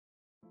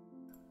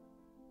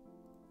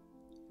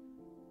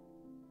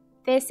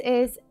This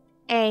is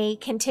a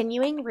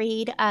continuing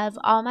read of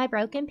All My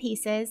Broken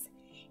Pieces.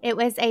 It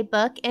was a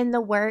book in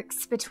the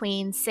works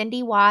between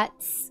Cindy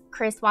Watts,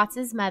 Chris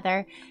Watts'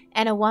 mother,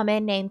 and a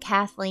woman named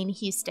Kathleen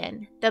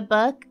Houston. The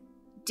book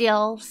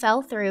deal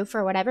fell through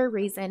for whatever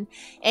reason.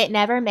 It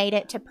never made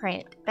it to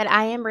print, but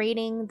I am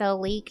reading the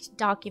leaked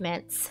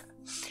documents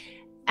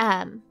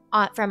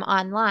from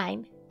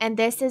online, and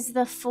this is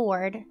the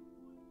Ford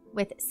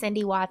with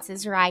Cindy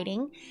Watts'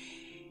 writing.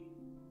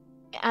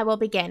 I will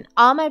begin.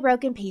 All My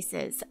Broken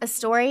Pieces, a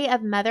story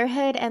of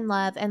motherhood and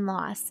love and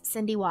loss.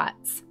 Cindy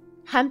Watts.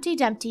 Humpty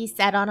Dumpty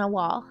sat on a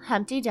wall.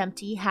 Humpty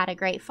Dumpty had a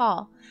great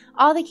fall.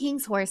 All the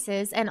king's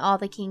horses and all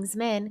the king's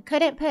men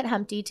couldn't put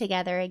Humpty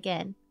together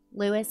again.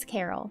 Lewis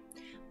Carroll.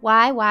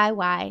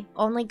 Why?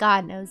 Only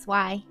God knows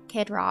why.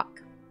 Kid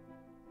Rock.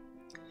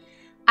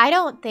 I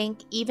don't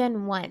think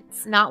even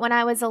once, not when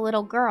I was a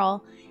little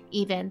girl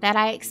even, that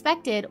I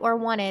expected or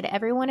wanted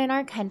everyone in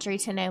our country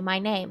to know my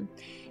name.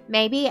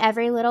 Maybe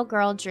every little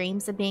girl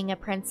dreams of being a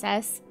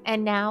princess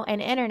and now an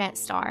internet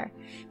star,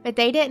 but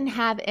they didn't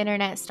have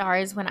internet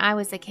stars when I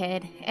was a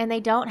kid, and they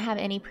don't have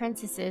any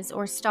princesses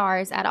or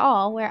stars at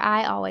all where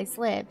I always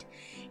lived,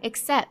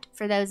 except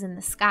for those in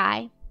the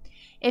sky.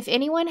 If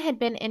anyone had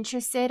been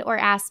interested or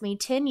asked me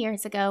 10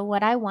 years ago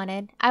what I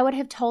wanted, I would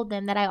have told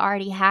them that I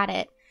already had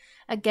it,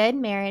 a good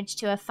marriage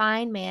to a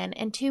fine man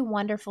and 2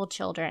 wonderful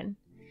children.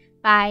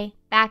 By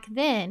back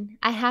then,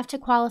 I have to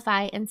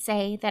qualify and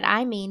say that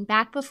I mean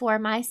back before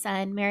my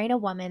son married a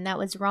woman that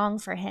was wrong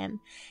for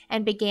him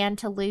and began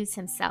to lose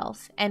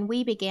himself, and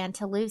we began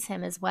to lose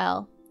him as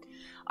well.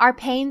 Our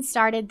pain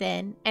started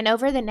then, and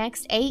over the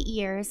next 8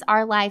 years,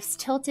 our lives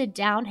tilted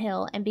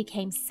downhill and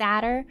became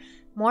sadder,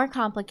 more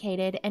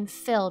complicated, and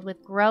filled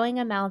with growing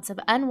amounts of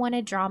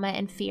unwanted drama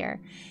and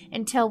fear,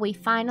 until we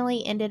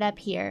finally ended up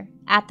here,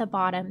 at the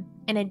bottom,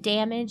 in a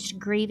damaged,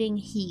 grieving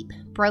heap,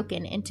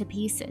 broken into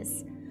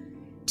pieces.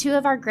 2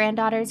 of our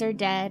granddaughters are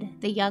dead.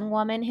 The young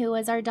woman who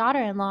was our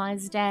daughter-in-law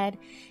is dead,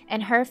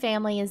 and her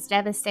family is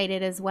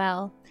devastated as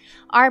well.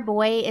 Our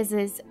boy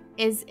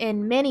is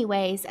in many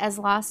ways as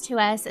lost to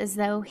us as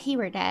though he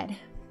were dead.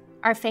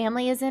 Our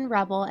family is in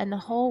rubble, and the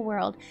whole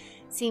world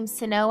seems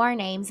to know our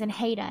names and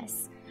hate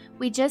us.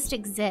 We just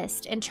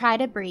exist and try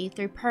to breathe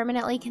through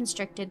permanently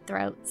constricted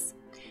throats,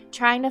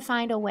 trying to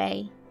find a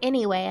way,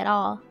 any way at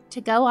all,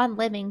 to go on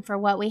living for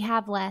what we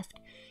have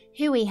left,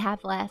 who we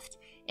have left,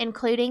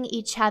 including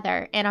each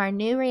other in our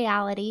new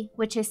reality,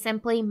 which is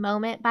simply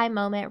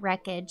moment-by-moment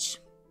wreckage.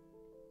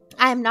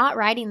 I am not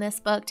writing this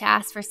book to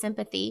ask for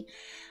sympathy.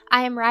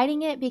 I am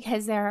writing it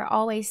because there are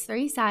always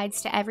 3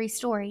 sides to every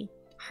story: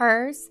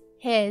 hers,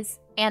 his,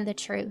 and the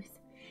truth.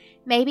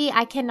 Maybe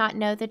I cannot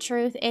know the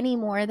truth any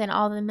more than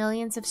all the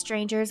millions of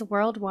strangers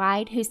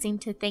worldwide who seem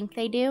to think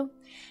they do,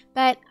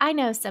 but I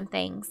know some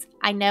things.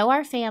 I know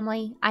our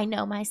family. I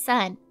know my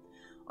son.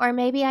 Or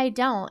maybe I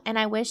don't, and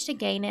I wish to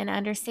gain an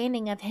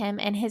understanding of him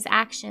and his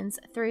actions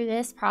through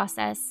this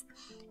process.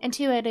 And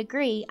to a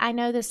degree, I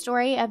know the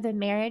story of the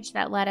marriage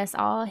that led us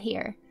all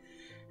here.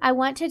 I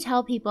want to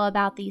tell people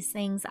about these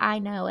things I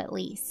know at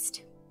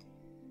least.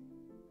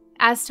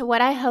 As to what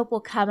I hope will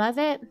come of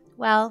it,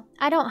 well,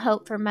 I don't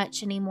hope for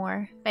much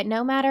anymore. But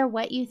no matter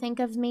what you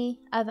think of me,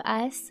 of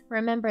us,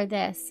 remember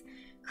this.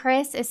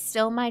 Chris is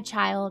still my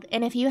child,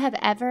 and if you have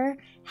ever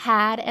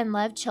had and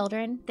loved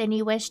children, then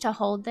you wish to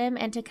hold them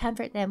and to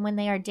comfort them when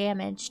they are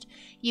damaged.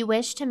 You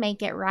wish to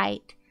make it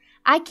right.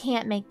 I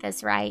can't make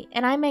this right,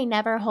 and I may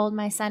never hold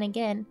my son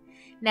again,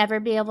 never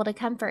be able to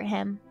comfort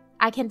him.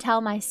 I can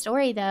tell my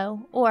story,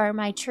 though, or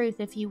my truth,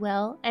 if you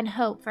will, and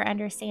hope for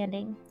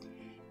understanding.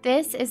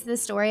 This is the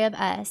story of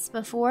us,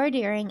 before,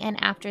 during,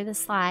 and after the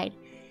slide.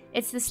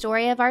 It's the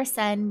story of our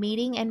son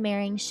meeting and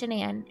marrying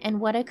Shanann, and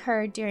what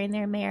occurred during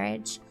their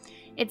marriage.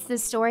 It's the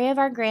story of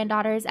our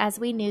granddaughters as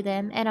we knew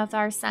them, and of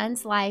our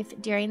son's life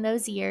during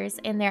those years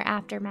and their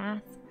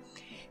aftermath.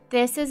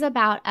 This is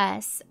about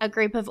us, a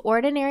group of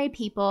ordinary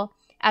people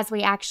as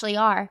we actually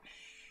are,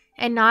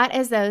 and not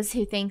as those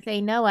who think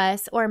they know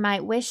us or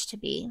might wish to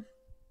be.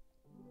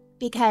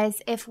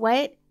 Because if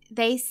what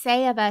they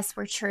say of us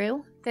were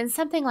true, then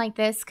something like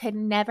this could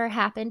never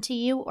happen to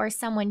you or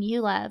someone you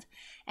love,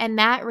 and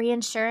that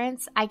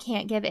reassurance I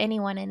can't give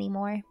anyone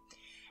anymore.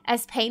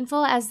 As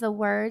painful as the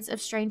words of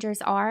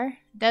strangers are,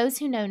 those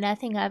who know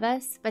nothing of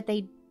us,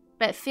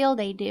 but feel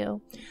they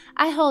do,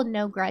 I hold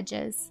no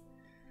grudges.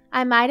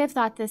 I might have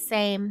thought the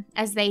same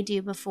as they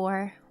do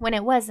before, when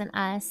it wasn't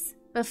us.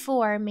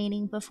 Before,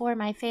 meaning before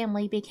my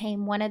family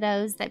became one of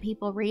those that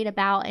people read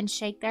about and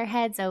shake their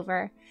heads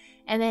over,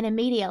 and then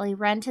immediately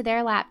run to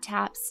their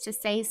laptops to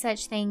say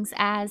such things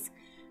as,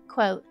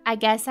 quote, I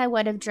guess I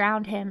would have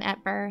drowned him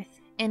at birth,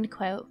 end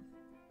quote.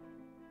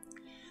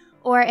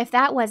 Or if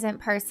that wasn't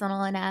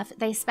personal enough,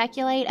 they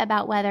speculate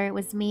about whether it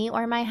was me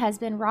or my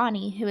husband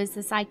Ronnie who is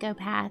the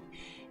psychopath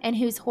and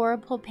whose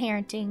horrible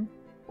parenting,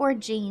 or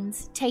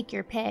genes, take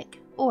your pick,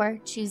 or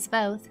choose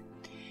both,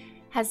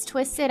 has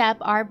twisted up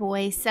our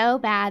boy so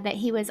bad that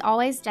he was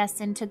always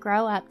destined to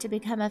grow up to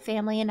become a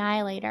family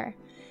annihilator.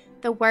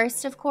 The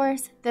worst, of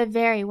course, the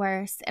very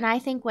worst, and I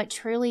think what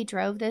truly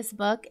drove this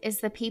book is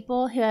the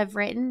people who have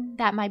written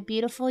that my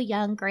beautiful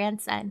young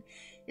grandson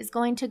is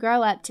going to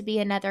grow up to be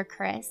another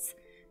Chris.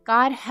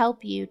 God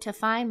help you to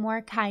find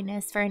more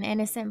kindness for an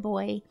innocent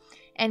boy,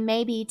 and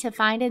maybe to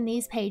find in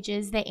these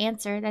pages the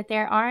answer that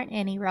there aren't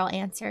any real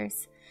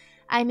answers.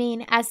 I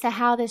mean, as to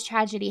how this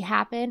tragedy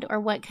happened or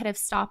what could have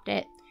stopped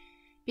it.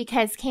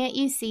 Because can't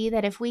you see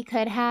that if we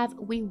could have,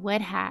 we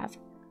would have?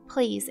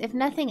 Please, if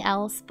nothing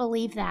else,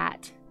 believe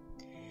that.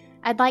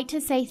 I'd like to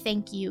say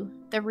thank you,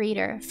 the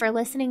reader, for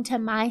listening to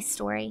my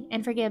story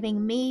and for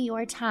giving me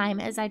your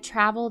time as I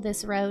travel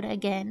this road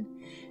again.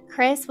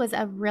 Chris was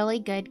a really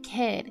good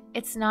kid.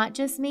 It's not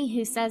just me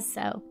who says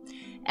so.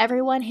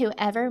 Everyone who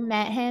ever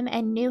met him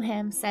and knew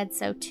him said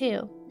so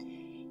too.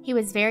 He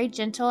was very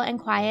gentle and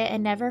quiet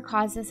and never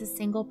caused us a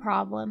single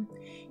problem.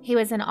 He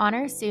was an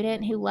honor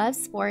student who loved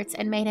sports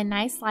and made a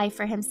nice life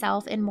for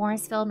himself in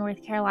Morrisville,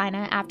 North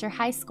Carolina after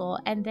high school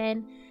and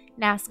then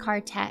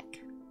NASCAR Tech.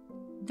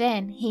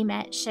 Then he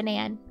met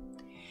Shanann.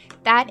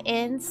 That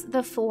ends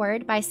The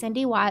Ford by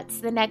Cindy Watts.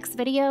 The next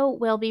video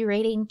we'll be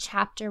reading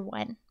Chapter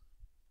 1.